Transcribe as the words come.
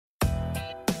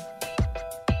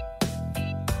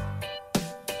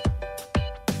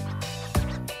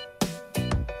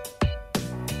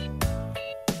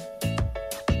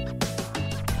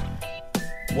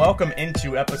Welcome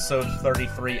into episode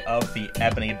 33 of the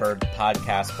Ebony Bird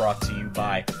podcast, brought to you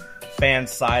by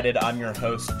Fansided. I'm your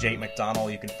host, Jake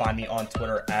McDonald. You can find me on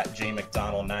Twitter at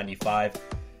jmcdonald95.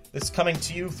 This is coming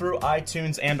to you through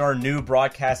iTunes and our new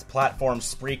broadcast platform,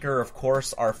 Spreaker. Of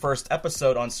course, our first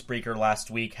episode on Spreaker last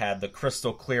week had the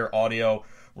crystal clear audio.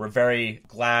 We're very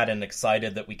glad and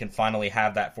excited that we can finally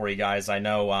have that for you guys. I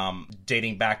know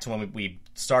dating back to when we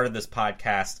started this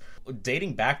podcast,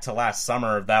 dating back to last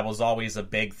summer, that was always a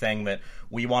big thing that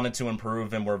we wanted to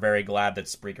improve, and we're very glad that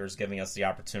Spreaker is giving us the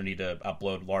opportunity to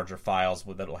upload larger files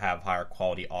that will have higher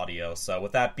quality audio. So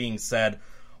with that being said,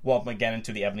 welcome again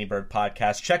into the Ebony Bird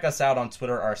podcast. Check us out on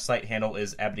Twitter. Our site handle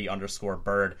is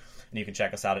ebony_bird, and you can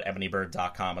check us out at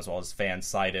ebonybird.com as well as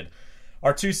Fansided.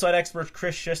 Our two site experts,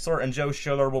 Chris Schisler and Joe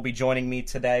Schiller, will be joining me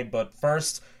today, but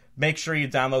first, make sure you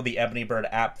download the Ebony Bird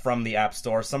app from the App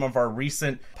Store. Some of our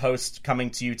recent posts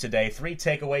coming to you today. 3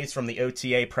 takeaways from the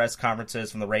OTA press conferences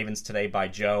from the Ravens today by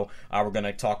Joe. We're going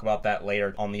to talk about that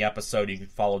later on the episode. You can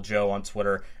follow Joe on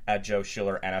Twitter at Joe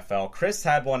Schiller NFL. Chris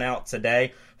had one out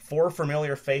today. 4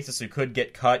 familiar faces who could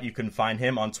get cut. You can find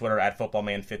him on Twitter at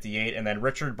FootballMan58. And then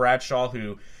Richard Bradshaw,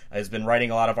 who has been writing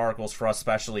a lot of articles for us,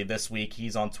 especially this week.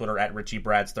 He's on Twitter at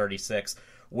RichieBrads36.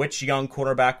 Which young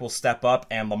quarterback will step up?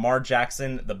 And Lamar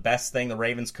Jackson, the best thing the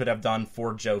Ravens could have done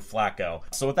for Joe Flacco.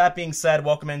 So with that being said,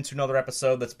 welcome into another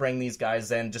episode. Let's bring these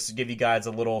guys in just to give you guys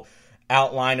a little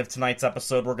outline of tonight's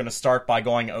episode. We're going to start by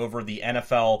going over the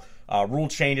NFL rule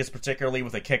changes, particularly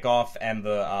with the kickoff and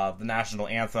the national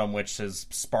anthem, which has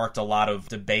sparked a lot of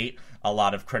debate, a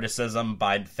lot of criticism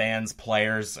by fans,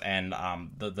 players, and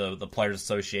the Players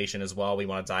Association as well. We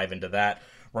want to dive into that.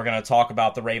 We're going to talk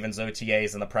about the Ravens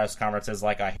OTAs and the press conferences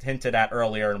like I hinted at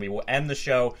earlier, and we will end the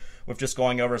show with just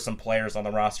going over some players on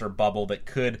the roster bubble that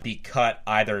could be cut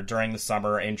either during the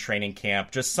summer in training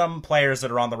camp. Just some players that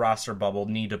are on the roster bubble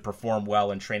need to perform well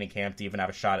in training camp to even have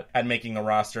a shot at making the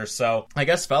roster. So I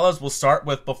guess, fellas, we'll start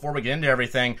with, before we get into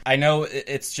everything, I know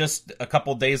it's just a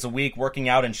couple days a week working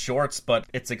out in shorts, but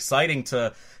it's exciting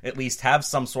to at least have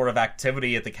some sort of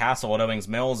activity at the castle at Owings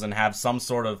Mills and have some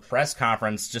sort of press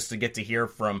conference just to get to hear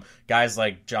from guys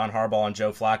like John Harbaugh and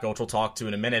Joe Flacco, which we'll talk to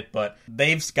in a minute. But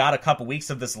they've got a couple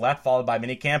weeks of this left, followed by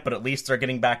minicamp, but at least they're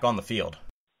getting back on the field.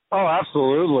 Oh,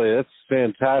 absolutely. It's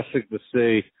fantastic to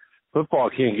see. Football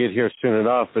can't get here soon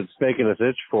enough. It's making us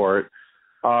itch for it.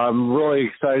 I'm really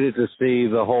excited to see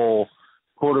the whole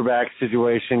quarterback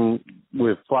situation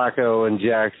with Flacco and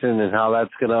Jackson and how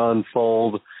that's going to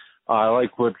unfold. I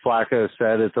like what Flacco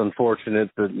said. It's unfortunate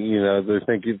that, they're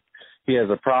thinking he has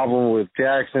a problem with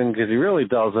Jackson because he really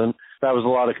doesn't. That was a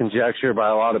lot of conjecture by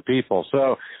a lot of people.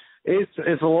 So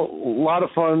it's a lot of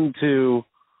fun to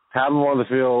have him on the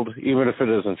field, even if it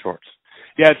is in shorts.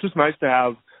 Yeah, it's just nice to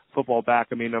have football back.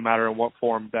 I mean, no matter in what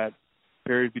form, that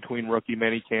period between rookie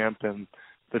minicamp and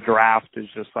the draft is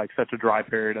just like such a dry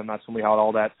period, and that's when we had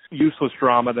all that useless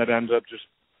drama that ends up just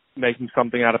making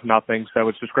something out of nothing. So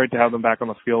it's just great to have them back on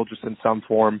the field just in some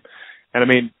form. And I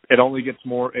mean, it only gets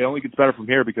better from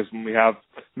here, because when we have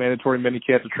mandatory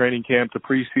minicamp to training camp to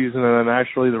preseason and then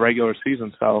actually the regular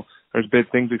season. So there's big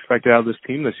things expected out of this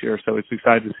team this year. So it's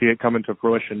exciting to see it come into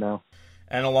fruition now.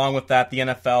 And along with that, the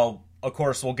NFL, of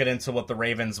course, we'll get into what the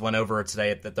Ravens went over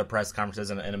today at their press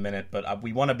conferences in a minute. But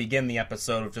we want to begin the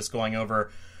episode with just going over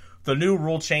the new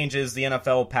rule changes, the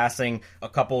NFL passing a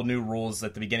couple new rules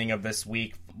at the beginning of this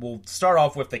week. We'll start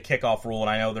off with the kickoff rule, and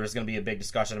I know there's going to be a big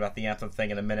discussion about the anthem thing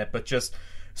in a minute, but just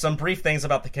some brief things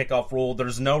about the kickoff rule.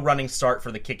 There's no running start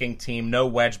for the kicking team, no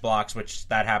wedge blocks, which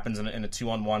that happens in a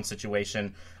 2-on-1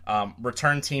 situation.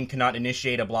 Return team cannot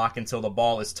initiate a block until the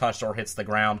ball is touched or hits the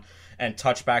ground, and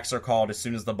touchbacks are called as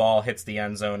soon as the ball hits the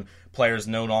end zone. Players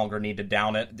no longer need to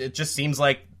down it. It just seems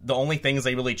like the only things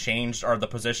they really changed are the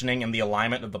positioning and the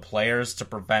alignment of the players to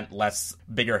prevent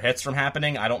bigger hits from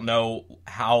happening. I don't know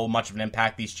how much of an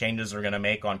impact these changes are going to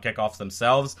make on kickoffs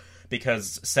themselves,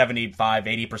 because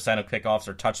 75-80% of kickoffs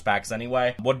are touchbacks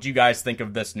anyway. What did you guys think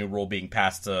of this new rule being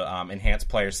passed to enhance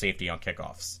player safety on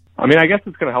kickoffs? I mean, I guess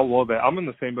it's going to help a little bit. I'm in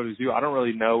the same boat as you. I don't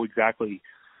really know exactly,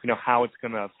 how it's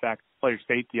going to affect player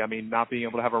safety. I mean, not being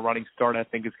able to have a running start, I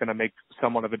think, is going to make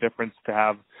somewhat of a difference to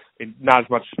have, not as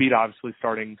much speed, obviously,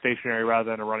 starting stationary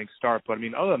rather than a running start. But, I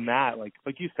mean, other than that, like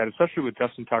you said, especially with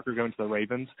Justin Tucker going to the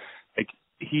Ravens,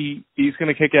 he's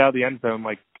going to kick it out of the end zone,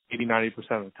 80-90%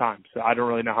 of the time. So I don't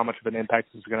really know how much of an impact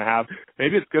this is going to have.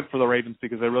 Maybe it's good for the Ravens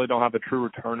because they really don't have a true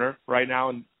returner right now,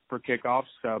 and for kickoffs,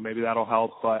 so maybe that'll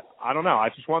help. But I don't know.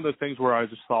 It's just one of those things where I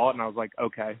just saw it and I was like,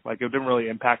 okay. Like, it didn't really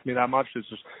impact me that much. It's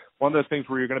just one of those things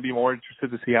where you're going to be more interested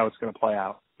to see how it's going to play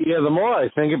out. Yeah, the more I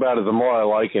think about it, the more I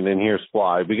like it in Here's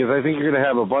Fly, because I think you're going to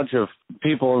have a bunch of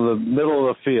people in the middle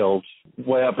of the field,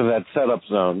 way up in that setup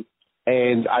zone.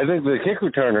 And I think the kick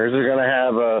returners are going to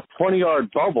have a 20-yard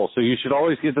bubble, so you should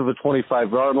always get to the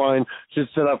 25-yard line, should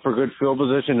set up for good field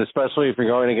position, especially if you're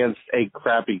going against a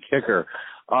crappy kicker.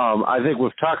 I think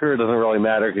with Tucker, it doesn't really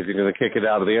matter because you're going to kick it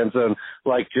out of the end zone,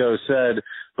 like Joe said.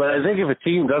 But I think if a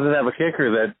team doesn't have a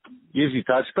kicker that gives you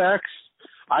touchbacks,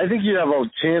 I think you have a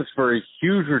chance for a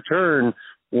huge return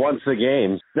once a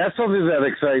game. That's something that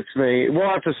excites me.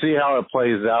 We'll have to see how it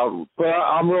plays out, but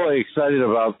I'm really excited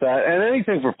about that. And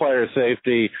anything for player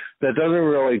safety that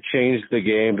doesn't really change the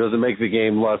game, doesn't make the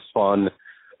game less fun.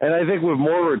 And I think with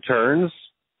more returns,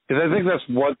 because I think that's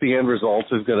what the end result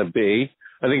is going to be,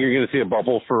 I think you're going to see a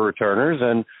bubble for returners,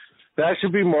 and that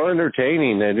should be more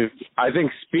entertaining. And I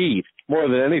think speed, more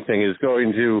than anything, is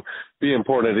going to be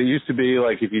important. It used to be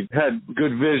like if you had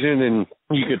good vision and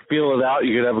you could feel it out,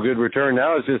 you could have a good return.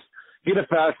 Now it's just get a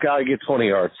fast guy, get 20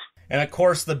 yards. And, of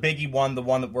course, the biggie one, the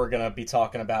one that we're going to be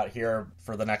talking about here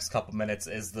for the next couple minutes,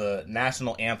 is the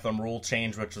national anthem rule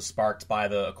change, which was sparked by,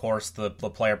 the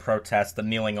player protest, the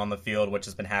kneeling on the field, which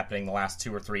has been happening the last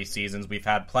 2 or 3 seasons. We've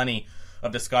had plenty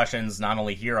of discussions, not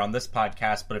only here on this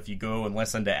podcast, but if you go and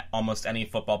listen to almost any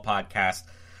football podcast,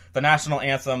 the national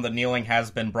anthem, the kneeling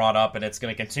has been brought up, and it's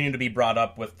going to continue to be brought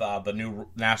up with the new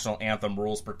national anthem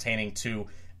rules pertaining to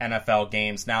NFL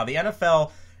games. Now, the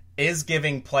NFL is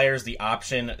giving players the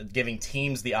option, giving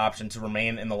teams the option to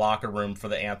remain in the locker room for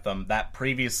the anthem. That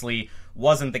previously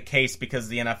wasn't the case because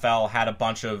the NFL had a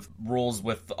bunch of rules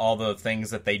with all the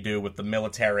things that they do with the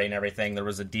military and everything. There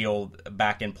was a deal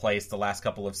back in place the last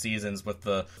couple of seasons with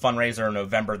the fundraiser in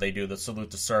November they do, the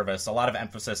Salute to Service. A lot of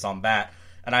emphasis on that.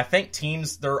 And I think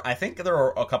there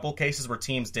are a couple cases where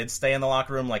teams did stay in the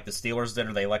locker room, like the Steelers did,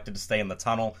 or they elected to stay in the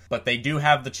tunnel. But they do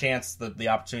have the chance, the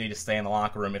opportunity to stay in the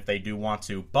locker room if they do want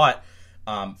to. But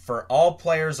for all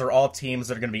players or all teams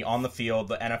that are going to be on the field,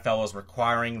 the NFL is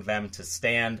requiring them to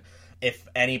stand. If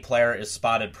any player is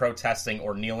spotted protesting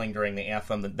or kneeling during the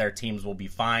anthem, that their teams will be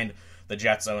fined. The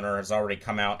Jets owner has already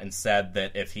come out and said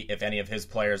that if any of his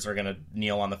players are going to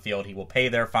kneel on the field, he will pay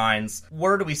their fines.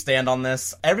 Where do we stand on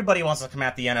this? Everybody wants to come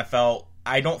at the NFL.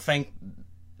 I don't think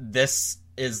this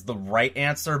is the right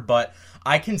answer, but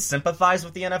I can sympathize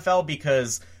with the NFL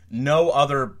because no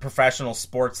other professional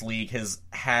sports league has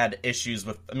had issues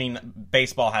with,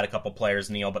 baseball had a couple players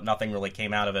kneel, but nothing really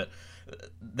came out of it.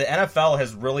 The NFL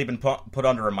has really been put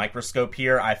under a microscope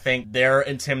here. I think they're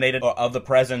intimidated of the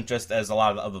president, just as a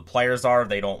lot of the players are.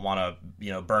 They don't want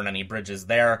to, burn any bridges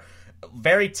there.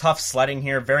 Very tough sledding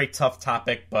here, very tough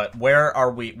topic. But where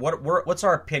are we? What's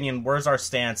our opinion? Where's our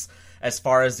stance as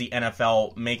far as the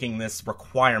NFL making this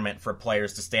requirement for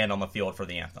players to stand on the field for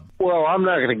the anthem? Well, I'm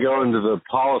not going to go into the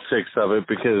politics of it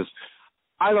because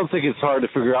I don't think it's hard to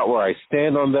figure out where I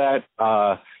stand on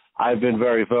that. I've been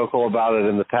very vocal about it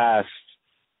in the past.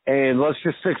 And let's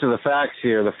just stick to the facts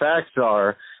here. The facts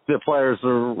are the players have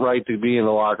the right to be in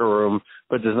the locker room,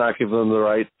 but does not give them the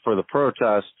right for the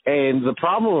protest. And the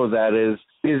problem with that is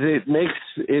it makes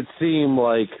it seem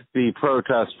like the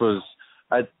protest was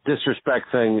a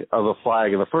disrespecting of the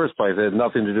flag in the first place. It had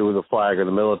nothing to do with the flag or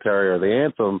the military or the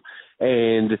anthem.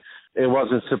 And it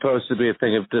wasn't supposed to be a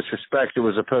thing of disrespect. It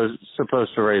was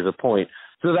supposed to raise a point.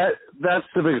 So that's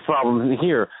the big problem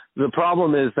here. The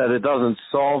problem is that it doesn't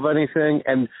solve anything.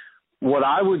 And what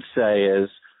I would say is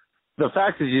the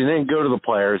fact is you didn't go to the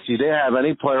players. You didn't have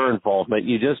any player involvement.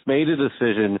 You just made a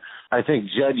decision. I think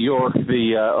Jed York,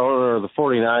 the owner of the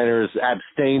 49ers,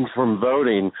 abstained from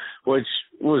voting, which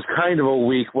was kind of a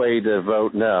weak way to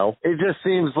vote no. It just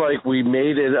seems like we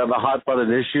made it a hot-button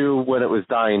issue when it was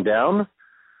dying down.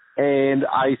 And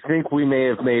I think we may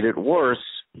have made it worse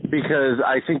because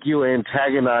I think you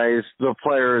antagonized the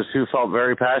players who felt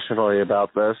very passionately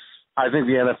about this. I think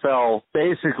the NFL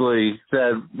basically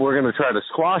said, we're going to try to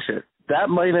squash it. That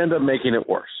might end up making it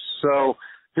worse. So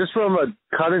just from a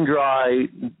cut and dry,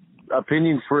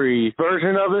 opinion-free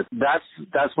version of it,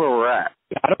 that's where we're at.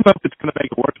 I don't know if it's going to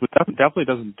make it worse, but it definitely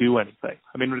doesn't do anything.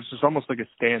 It's just almost like a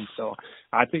standstill.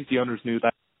 I think the owners knew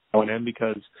that going in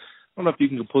because I don't know if you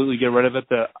can completely get rid of it.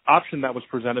 The option that was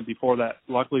presented before that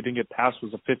luckily didn't get passed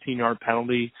was a 15-yard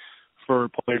penalty for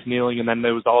players kneeling, and then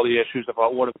there was all the issues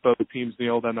about what if both teams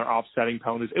kneel, then they're offsetting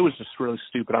penalties. It was just really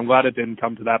stupid. I'm glad it didn't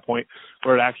come to that point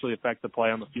where it actually affect the play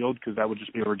on the field because that would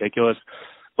just be ridiculous.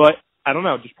 But I don't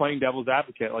know, just playing devil's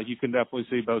advocate, you can definitely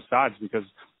see both sides because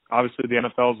obviously the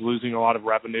NFL is losing a lot of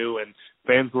revenue and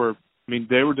fans were I mean,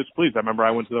 they were displeased. I remember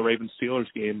I went to the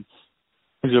Ravens-Steelers game.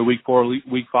 It was week 4,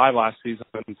 week 5 last season,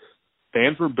 and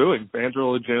fans were booing. Fans were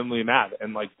legitimately mad,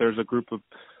 and like there's a group of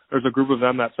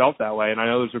them that felt that way, and I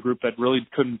know there's a group that really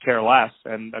couldn't care less.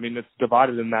 And I mean, it's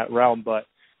divided in that realm, but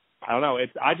I don't know.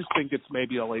 I just think it's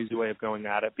maybe a lazy way of going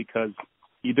at it because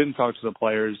you didn't talk to the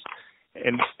players,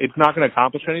 and it's not going to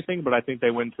accomplish anything. But I think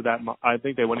they went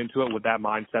into it with that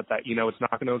mindset that it's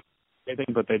not going to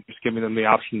anything, but they're just giving them the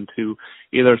option to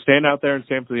either stand out there and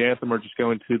stand for the anthem or just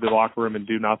go into the locker room and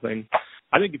do nothing.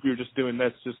 I think if you're just doing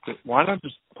this, why not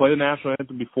just play the national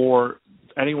anthem before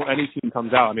any team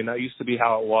comes out? I mean, that used to be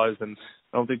how it was, and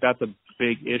I don't think that's a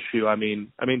big issue. I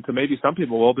mean, to maybe some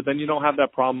people will, but then you don't have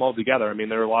that problem altogether. I mean,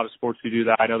 there are a lot of sports who do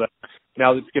that. I know that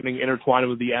now it's getting intertwined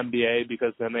with the NBA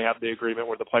because then they have the agreement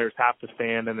where the players have to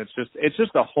stand, and it's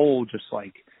just a whole just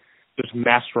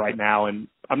mess right now. And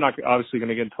I'm not obviously going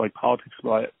to get into politics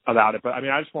about it, but I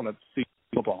mean, I just want to see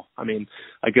football. I mean,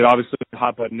 it obviously is a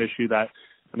hot button issue that,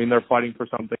 I mean, they're fighting for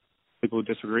something. People who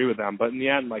disagree with them, but in the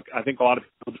end, I think a lot of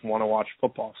people just want to watch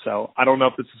football. So I don't know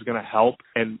if this is going to help,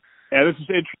 and this is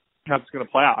interesting how it's going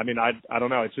to play out. I mean, I don't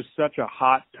know. It's just such a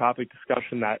hot topic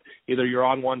discussion that either you're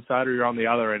on one side or you're on the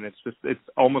other, and it's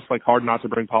almost hard not to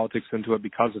bring politics into it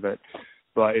because of it.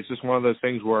 But it's just one of those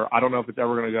things where I don't know if it's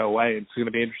ever going to go away. It's going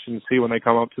to be interesting to see when they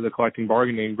come up to the collective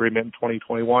bargaining agreement in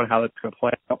 2021 how that's going to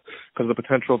play out because of the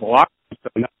potential of the locker room. So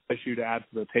that's an issue to add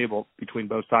to the table between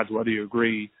both sides, whether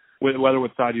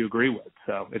which side you agree with.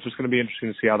 So it's just going to be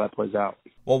interesting to see how that plays out.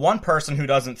 Well, one person who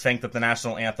doesn't think that the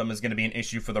national anthem is going to be an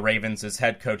issue for the Ravens is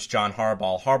head coach John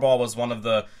Harbaugh. Harbaugh was one of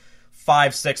the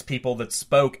 5-6 people that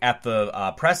spoke at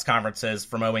the press conferences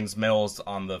from Owings Mills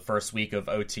on the first week of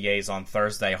OTAs on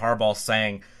Thursday. Harbaugh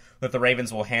saying that the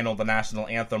Ravens will handle the national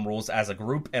anthem rules as a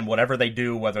group, and whatever they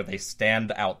do, whether they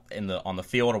stand out on the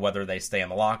field or whether they stay in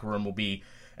the locker room, will be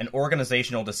an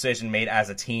organizational decision made as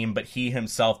a team, but he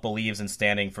himself believes in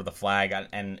standing for the flag.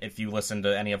 And if you listen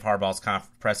to any of Harbaugh's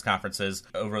press conferences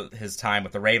over his time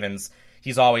with the Ravens,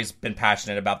 he's always been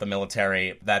passionate about the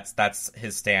military. That's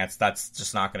his stance. That's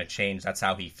just not going to change. That's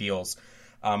how he feels.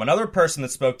 Another person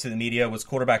that spoke to the media was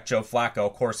quarterback Joe Flacco.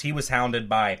 Of course, he was hounded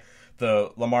by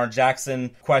the Lamar Jackson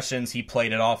questions. He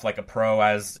played it off like a pro,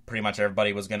 as pretty much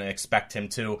everybody was going to expect him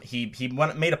to. He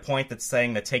made a point that's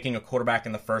saying that taking a quarterback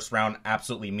in the first round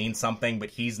absolutely means something,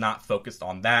 but he's not focused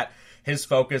on that. His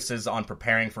focus is on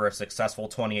preparing for a successful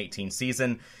 2018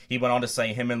 season. He went on to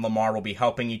say him and Lamar will be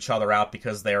helping each other out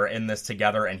because they are in this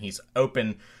together, and he's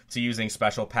open to using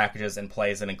special packages and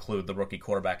plays that include the rookie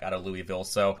quarterback out of Louisville.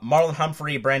 So Marlon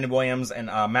Humphrey, Brandon Williams, and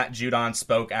Matt Judon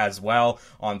spoke as well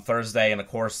on Thursday. And of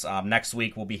course, next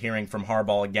week we'll be hearing from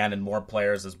Harbaugh again and more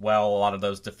players as well. A lot of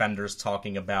those defenders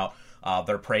talking about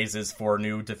their praises for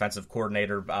new defensive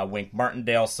coordinator Wink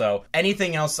Martindale. So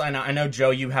anything else? I know, Joe,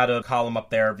 you had a column up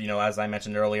there, as I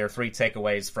mentioned earlier, 3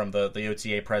 takeaways from the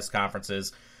OTA press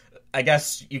conferences. I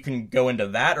guess you can go into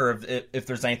that, or if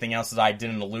there's anything else that I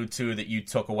didn't allude to that you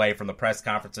took away from the press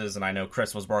conferences. And I know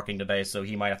Chris was working today, so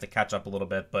he might have to catch up a little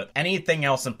bit. But anything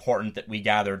else important that we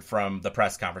gathered from the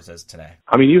press conferences today?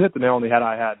 I mean, you hit the nail on the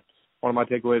head. One of my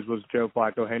takeaways was Joe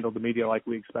Flacco handled the media like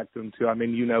we expect him to. I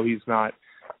mean, he's not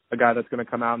a guy that's going to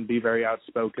come out and be very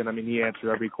outspoken. I mean, he answered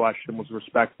every question, was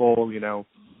respectful,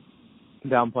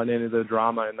 downplaying any of the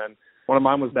drama. And then one of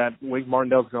mine was that Wink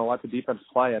Martindale's going to let the defense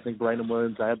play. I think Brandon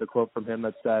Williams, I had the quote from him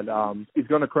that said, he's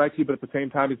going to correct you, but at the same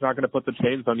time, he's not going to put the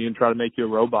chains on you and try to make you a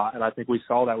robot. And I think we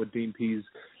saw that with Dean Pease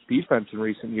defense in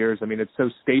recent years. I mean, it's so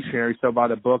stationary, so by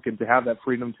the book, and to have that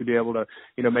freedom to be able to,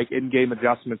 make in-game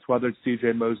adjustments, whether it's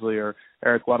C.J. Mosley or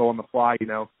Eric Weddle on the fly,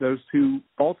 those two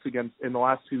faults in the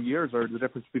last 2 years are the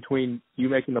difference between you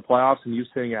making the playoffs and you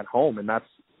sitting at home, and that's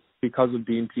because of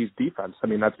Dean Pease defense. I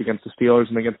mean, that's against the Steelers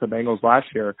and against the Bengals last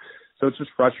year. So it's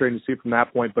just frustrating to see from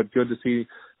that point, but good to see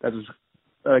that there's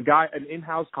a guy, an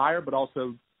in-house hire, but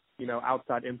also,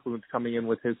 outside influence coming in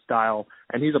with his style.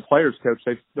 And he's a players coach.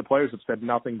 The players have said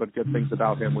nothing but good things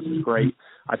about him, which is great.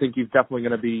 I think he's definitely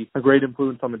going to be a great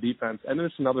influence on the defense. And then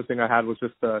just another thing I had was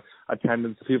just the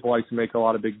attendance. People like to make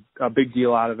a big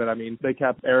deal out of it. I mean, they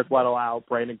kept Eric Weddle out,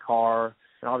 Brandon Carr,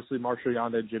 and obviously Marshall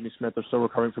Yanda and Jimmy Smith are still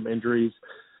recovering from injuries.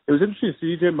 It was interesting to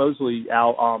see C.J. Mosley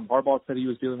out. Harbaugh said he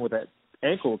was dealing with that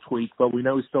ankle tweak, but we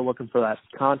know he's still looking for that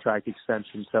contract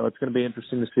extension. So it's going to be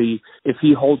interesting to see if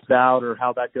he holds out or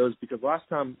how that goes, because last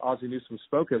time Ozzie Newsome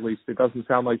spoke, at least, it doesn't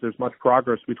sound like there's much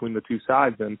progress between the two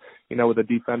sides. And, with a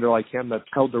defender like him that's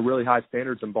held to really high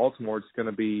standards in Baltimore, it's going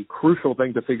to be a crucial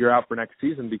thing to figure out for next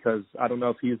season, because I don't know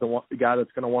if he's the guy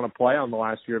that's going to want to play on the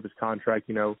last year of his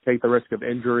contract, take the risk of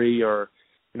injury or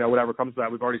whatever comes to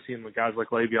that. We've already seen with guys like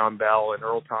Le'Veon Bell and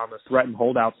Earl Thomas threaten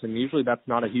holdouts, and usually that's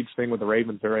not a huge thing with the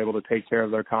Ravens. They're able to take care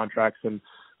of their contracts and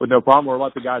with no problem or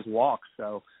let the guys walk.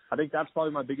 So I think that's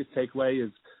probably my biggest takeaway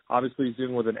is obviously he's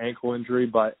dealing with an ankle injury,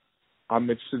 but I'm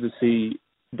interested to see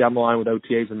down the line with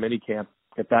OTAs and minicamp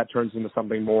if that turns into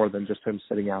something more than just him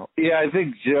sitting out. Yeah, I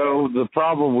think, Joe, the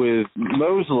problem with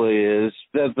Mosley is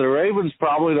that the Ravens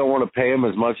probably don't want to pay him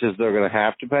as much as they're going to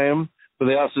have to pay him, but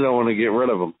they also don't want to get rid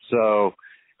of him. So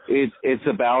it's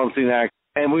a balancing act.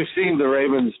 And we've seen the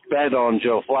Ravens bet on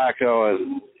Joe Flacco,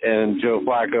 and Joe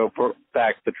Flacco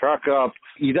backed the truck up.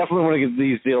 You definitely want to get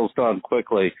these deals done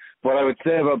quickly. What I would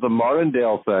say about the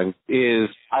Martindale thing is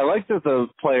I like that the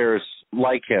players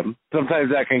like him.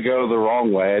 Sometimes that can go the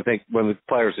wrong way. I think when the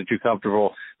players are too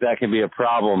comfortable, that can be a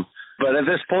problem. But at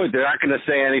this point, they're not going to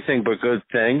say anything but good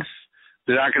things.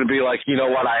 They're not going to be like, you know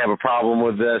what, I have a problem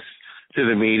with this to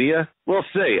the media. We'll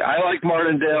see. I like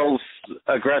Martindale's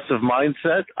aggressive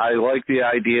mindset. I like the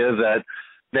idea that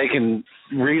they can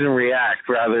read and react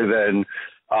rather than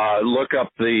look up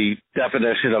the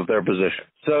definition of their position.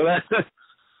 So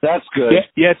that's good.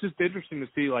 Yeah, it's just interesting to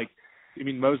see,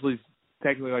 Mosley's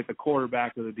technically like the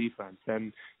quarterback of the defense.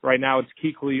 And right now it's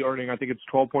Kuechly earning, I think it's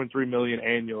 $12.3 million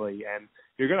annually. And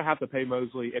you're going to have to pay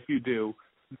Mosley, if you do,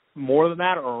 more than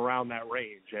that or around that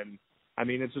range. And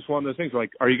it's just one of those things like,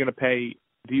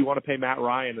 do you want to pay Matt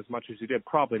Ryan as much as you did?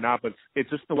 Probably not, but it's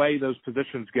just the way those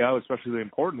positions go, especially the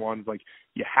important ones, like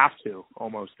you have to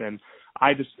almost. And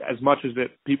I just, as much as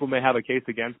people may have a case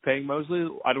against paying Mosley,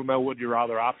 I don't know what your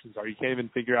other options are. You can't even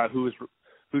figure out who's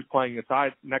playing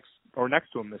aside next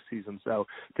to him this season. So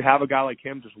to have a guy like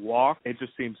him just walk, it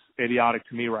just seems idiotic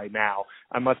to me right now,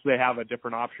 unless they have a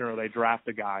different option or they draft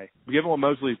a guy. Given what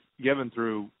Mosley's given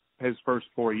through his first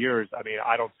 4 years,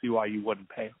 I don't see why you wouldn't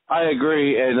pay him. I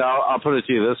agree, and I'll put it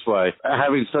to you this way.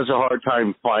 Having such a hard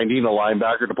time finding a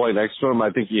linebacker to play next to him, I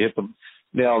think you hit the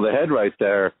nail on the head right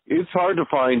there. It's hard to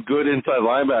find good inside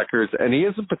linebackers, and he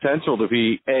has the potential to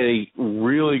be a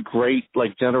really great,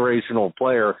 generational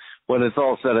player when it's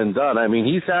all said and done.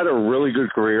 He's had a really good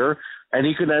career, and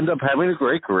he could end up having a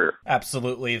great career.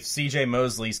 Absolutely. C.J.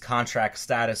 Mosley's contract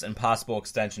status and possible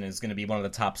extension is going to be one of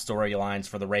the top storylines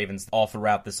for the Ravens all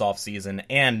throughout this offseason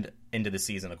and into the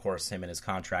season, of course, him and his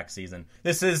contract season.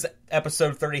 This is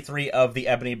episode 33 of the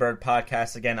Ebony Bird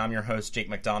Podcast. Again, I'm your host, Jake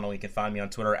McDonald. You can find me on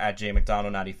Twitter at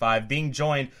jmcdonald95, being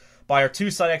joined by our two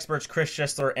site experts, Chris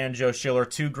Schisler and Joe Schiller.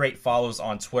 Two great follows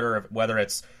on Twitter, whether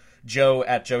it's Joe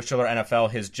at Joe Schiller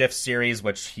NFL, his GIF series,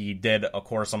 which he did, of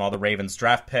course, on all the Ravens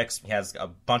draft picks. He has a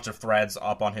bunch of threads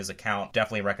up on his account.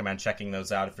 Definitely recommend checking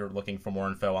those out if you're looking for more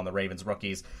info on the Ravens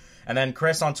rookies. And then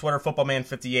Chris on Twitter,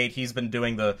 FootballMan58, he's been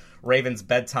doing the Ravens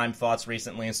bedtime thoughts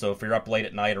recently. So if you're up late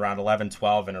at night around 11,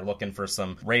 12 and are looking for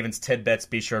some Ravens tidbits,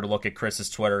 be sure to look at Chris's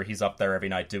Twitter. He's up there every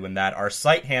night doing that. Our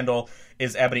site handle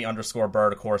is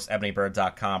Ebony_Bird, of course,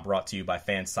 EbonyBird.com, brought to you by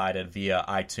Fansided via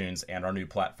iTunes and our new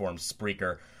platform,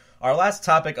 Spreaker. Our last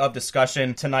topic of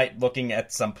discussion tonight, looking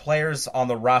at some players on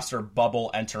the roster bubble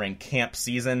entering camp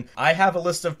season. I have a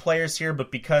list of players here,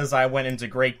 but because I went into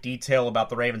great detail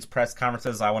about the Ravens press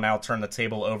conferences, I will now turn the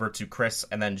table over to Chris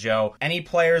and then Joe. Any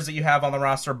players that you have on the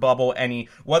roster bubble,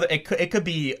 whether it could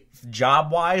be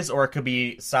job-wise or it could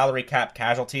be salary cap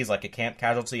casualties, like a camp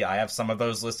casualty. I have some of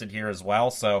those listed here as well,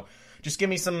 so just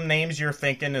give me some names you're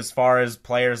thinking as far as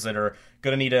players that are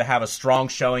going to need to have a strong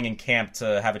showing in camp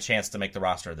to have a chance to make the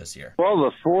roster this year. Well, the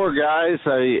four guys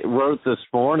I wrote this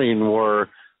morning were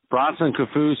Bronson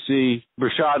Kaufusi,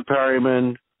 Rashad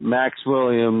Perryman, Max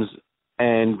Williams,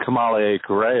 and Kamale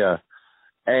Correa.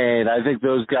 And I think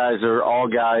those guys are all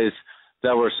guys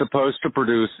that were supposed to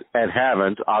produce and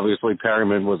haven't. Obviously,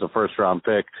 Perryman was a first-round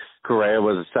pick. Correa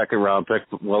was a second-round pick.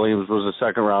 Williams was a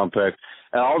second-round pick.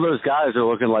 And all those guys are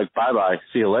looking like bye-bye,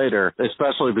 see you later,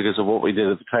 especially because of what we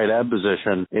did at the tight end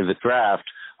position in the draft.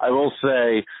 I will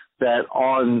say that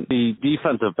on the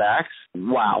defensive backs,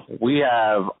 wow, we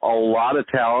have a lot of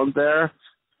talent there.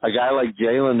 A guy like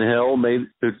Jalen Hill,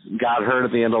 who got hurt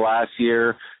at the end of last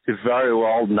year, could very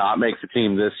well not make the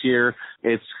team this year.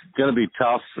 It's going to be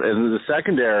tough. And in the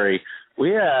secondary,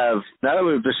 we have, now that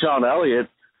we have Deshaun Elliott,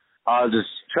 does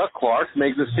Chuck Clark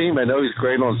make this team? I know he's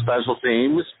great on special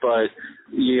teams, but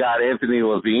you got Anthony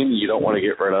Levine you don't want to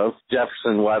get rid of,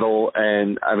 Jefferson Weddle,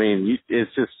 and,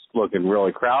 it's just looking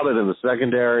really crowded in the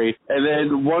secondary. And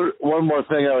then one more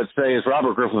thing I would say is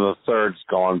Robert Griffin III's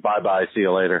gone. Bye-bye, see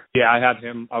you later. Yeah, I had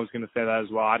him. I was going to say that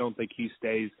as well. I don't think he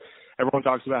stays. Everyone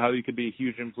talks about how he could be a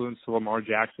huge influence to Lamar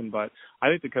Jackson, but I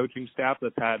think the coaching staff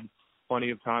that's had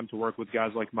plenty of time to work with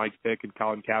guys like Mike Vick and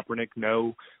Colin Kaepernick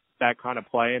know that kind of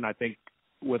play, and I think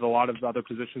with a lot of the other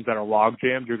positions that are log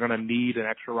jammed, you're going to need an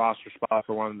extra roster spot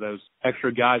for one of those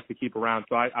extra guys to keep around.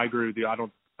 So I agree with you. I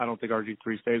don't think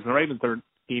RG3 stays. And the Ravens are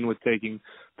keen with taking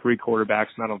 3 quarterbacks,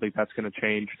 and I don't think that's going to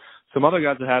change. Some other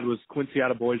guys I had was Quincy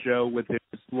Adebojo with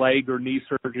his leg or knee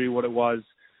surgery, what it was.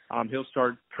 He'll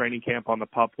start training camp on the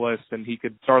PUP list, and he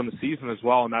could start on the season as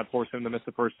well, and that forced him to miss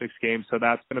the first 6 games. So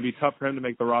that's going to be tough for him to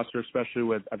make the roster, especially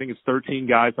with, I think it's 13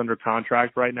 guys under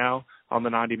contract right now on the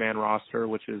 90-man roster,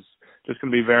 which is just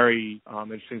going to be very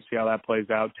interesting to see how that plays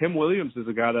out. Tim Williams is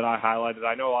a guy that I highlighted.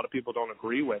 I know a lot of people don't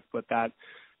agree with, but that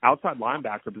outside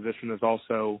linebacker position is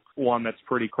also one that's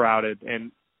pretty crowded,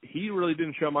 and he really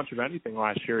didn't show much of anything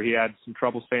last year. He had some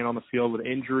trouble staying on the field with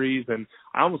injuries, and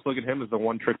I almost look at him as the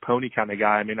one-trick pony kind of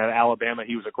guy. I mean, at Alabama,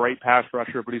 he was a great pass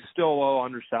rusher, but he's still a little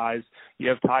undersized. You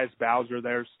have Tyus Bowser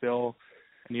there still,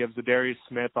 and you have Zadarius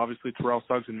Smith, obviously Terrell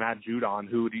Suggs and Matt Judon,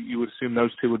 who you would assume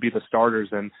those two would be the starters.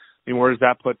 And I mean, where does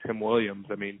that put Tim Williams?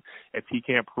 I mean, if he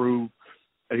can't prove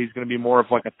that he's going to be more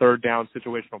of like a third-down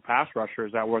situational pass rusher,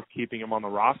 is that worth keeping him on the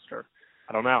roster?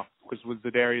 I don't know, because with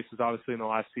Zadarius is obviously in the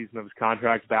last season of his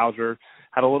contract. Bowser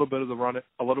had a little bit of a run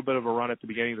at the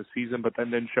beginning of the season, but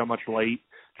then didn't show much late.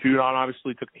 Judon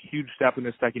obviously took a huge step in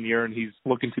his second year, and he's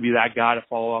looking to be that guy to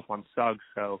follow up on Suggs.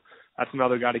 So that's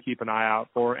another guy to keep an eye out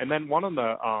for. And then one on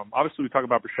the obviously we talk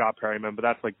about Rashad Perryman, but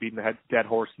that's like beating the dead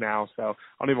horse now, so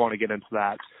I don't even want to get into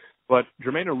that. But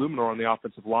Jermaine Illuminor on the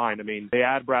offensive line, I mean, they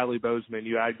add Bradley Bozeman,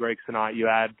 you add Greg Sinat, you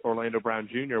add Orlando Brown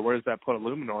Jr. Where does that put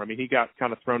Illuminor? I mean, he got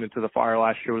kind of thrown into the fire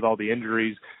last year with all the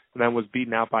injuries and then was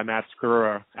beaten out by Matt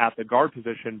Skura at the guard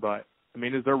position. But, I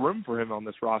mean, is there room for him on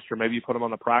this roster? Maybe you put him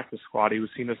on the practice squad. He was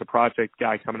seen as a project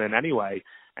guy coming in anyway,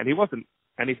 and he wasn't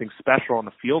anything special on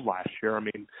the field last year. I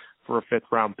mean, for a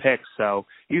 5th-round pick. So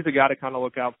he's a guy to kind of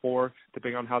look out for,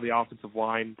 depending on how the offensive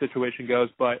line situation goes.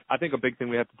 But I think a big thing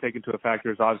we have to take into a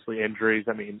factor is obviously injuries.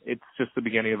 I mean, it's just the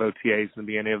beginning of OTAs and the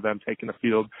beginning of them taking the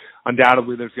field.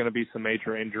 Undoubtedly, there's going to be some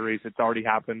major injuries. It's already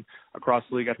happened across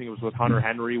the league. I think it was with Hunter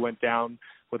Henry went down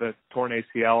with a torn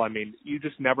ACL. I mean, you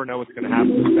just never know what's going to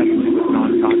happen, especially with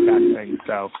non-contact things.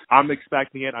 So I'm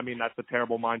expecting it. I mean, that's a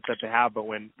terrible mindset to have, but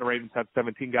when the Ravens had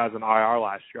 17 guys on IR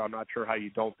last year, I'm not sure how you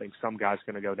don't think some guy's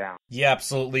going to go down. Yeah,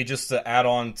 absolutely. Just to add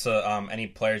on to any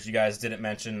players you guys didn't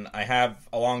mention, I have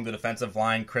along the defensive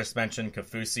line, Chris mentioned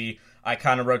Kafusi. I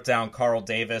kind of wrote down Carl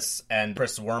Davis and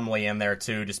Chris Wormley in there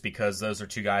too, just because those are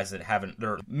 2 guys that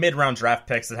they're mid-round draft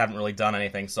picks that haven't really done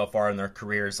anything so far in their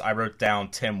careers. I wrote down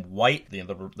Tim White,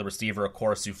 the receiver, of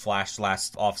course, who flashed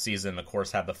last offseason, of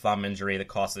course, had the thumb injury that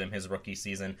costed him his rookie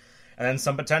season. And then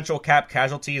some potential cap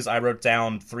casualties. I wrote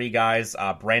down 3 guys,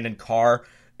 Brandon Carr,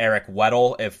 Eric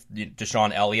Weddle, if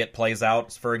Deshaun Elliott plays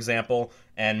out, for example,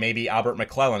 and maybe Albert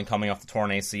McClellan coming off the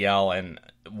torn ACL and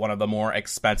one of the more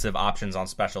expensive options on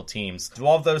special teams. Do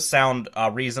all of those sound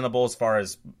reasonable as far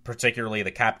as particularly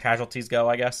the cap casualties go,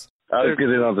 I guess? I was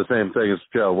getting on the same thing as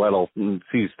Joe Weddle and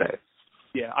C-State.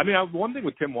 Yeah, I mean, one thing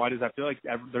with Tim White is I feel like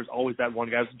there's always that one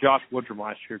guy. It was Josh Woodrum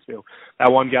last year, too. That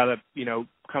one guy that,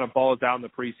 kind of balls out in the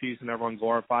preseason. Everyone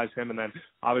glorifies him. And then,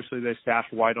 obviously, they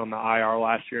stashed White on the IR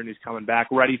last year, and he's coming back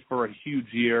ready for a huge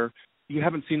year. You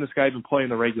haven't seen this guy even play in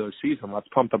the regular season. Let's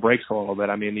pump the brakes a little bit.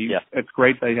 I mean, It's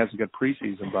great that he has a good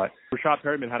preseason, but Rashad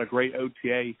Perryman had a great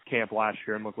OTA camp last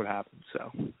year, and look what happened.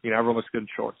 So, everyone looks good in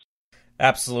shorts.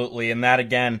 Absolutely. And that,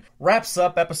 again, wraps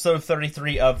up episode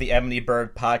 33 of the Ebony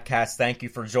Bird podcast. Thank you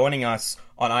for joining us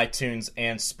on iTunes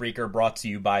and Spreaker, brought to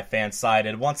you by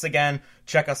Fansided. Once again,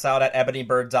 check us out at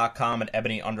ebonybird.com and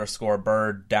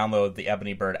ebony_bird. Download the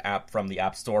Ebony Bird app from the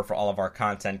App Store for all of our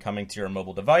content coming to your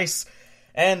mobile device.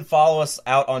 And follow us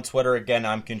out on Twitter. Again,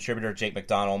 I'm contributor Jake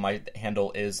McDonald. My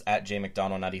handle is at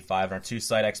jmcdonald95. And our 2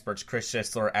 site experts, Chris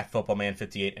Schisler at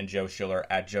FootballMan58 and Joe Schiller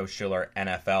at Joe Schiller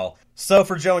NFL. So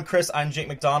for Joe and Chris, I'm Jake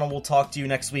McDonald. We'll talk to you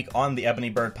next week on the Ebony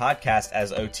Bird podcast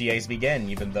as OTAs begin.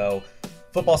 Even though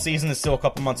football season is still a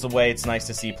couple months away, it's nice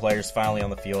to see players finally on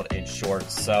the field in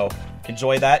shorts. So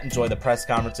enjoy that. Enjoy the press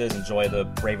conferences. Enjoy the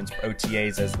Ravens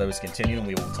OTAs as those continue. And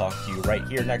we will talk to you right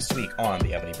here next week on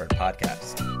the Ebony Bird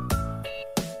podcast.